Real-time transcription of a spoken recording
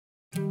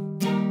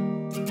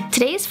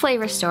Today's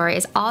flavor story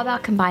is all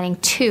about combining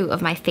two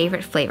of my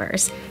favorite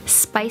flavors,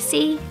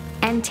 spicy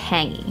and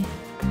tangy.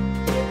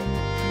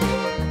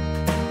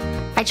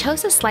 I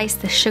chose to slice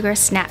the sugar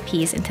snap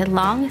peas into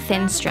long,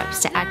 thin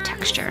strips to add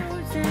texture.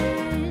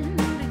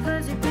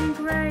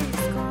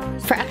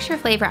 For extra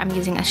flavor, I'm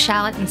using a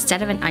shallot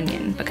instead of an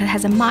onion because it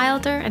has a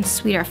milder and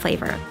sweeter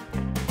flavor.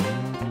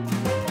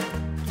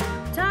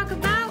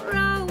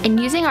 In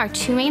using our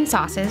two main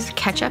sauces,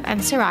 ketchup and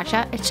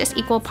Sriracha, it's just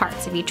equal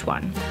parts of each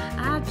one.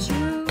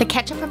 The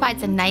ketchup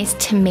provides a nice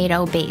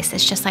tomato base.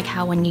 It's just like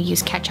how when you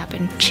use ketchup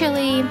in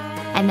chili,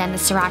 and then the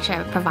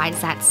Sriracha provides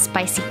that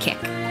spicy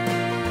kick.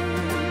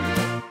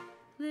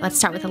 Let's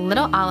start with a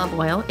little olive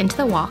oil into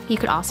the wok. You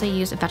could also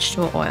use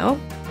vegetable oil.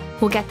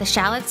 We'll get the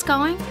shallots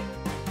going,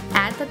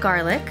 add the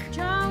garlic,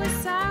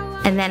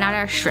 and then add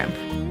our shrimp.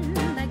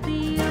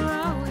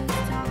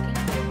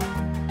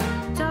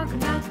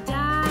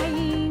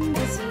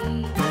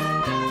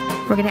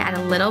 We're gonna add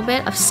a little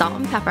bit of salt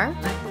and pepper.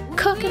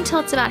 Cook until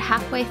it's about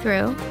halfway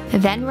through.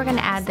 Then we're gonna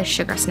add the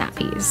sugar snap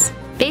peas.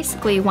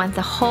 Basically, you want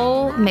the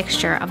whole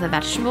mixture of the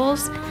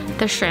vegetables,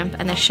 the shrimp,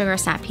 and the sugar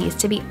snap peas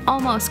to be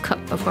almost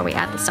cooked before we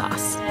add the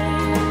sauce.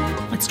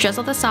 Let's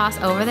drizzle the sauce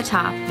over the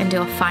top and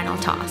do a final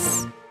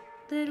toss.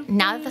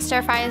 Now that the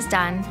stir fry is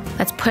done,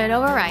 let's put it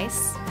over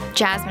rice.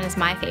 Jasmine is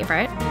my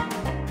favorite.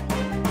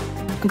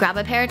 Grab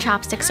a pair of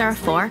chopsticks or a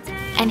fork,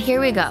 and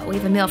here we go. We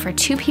have a meal for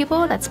two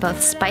people that's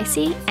both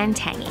spicy and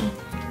tangy.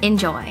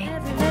 Enjoy.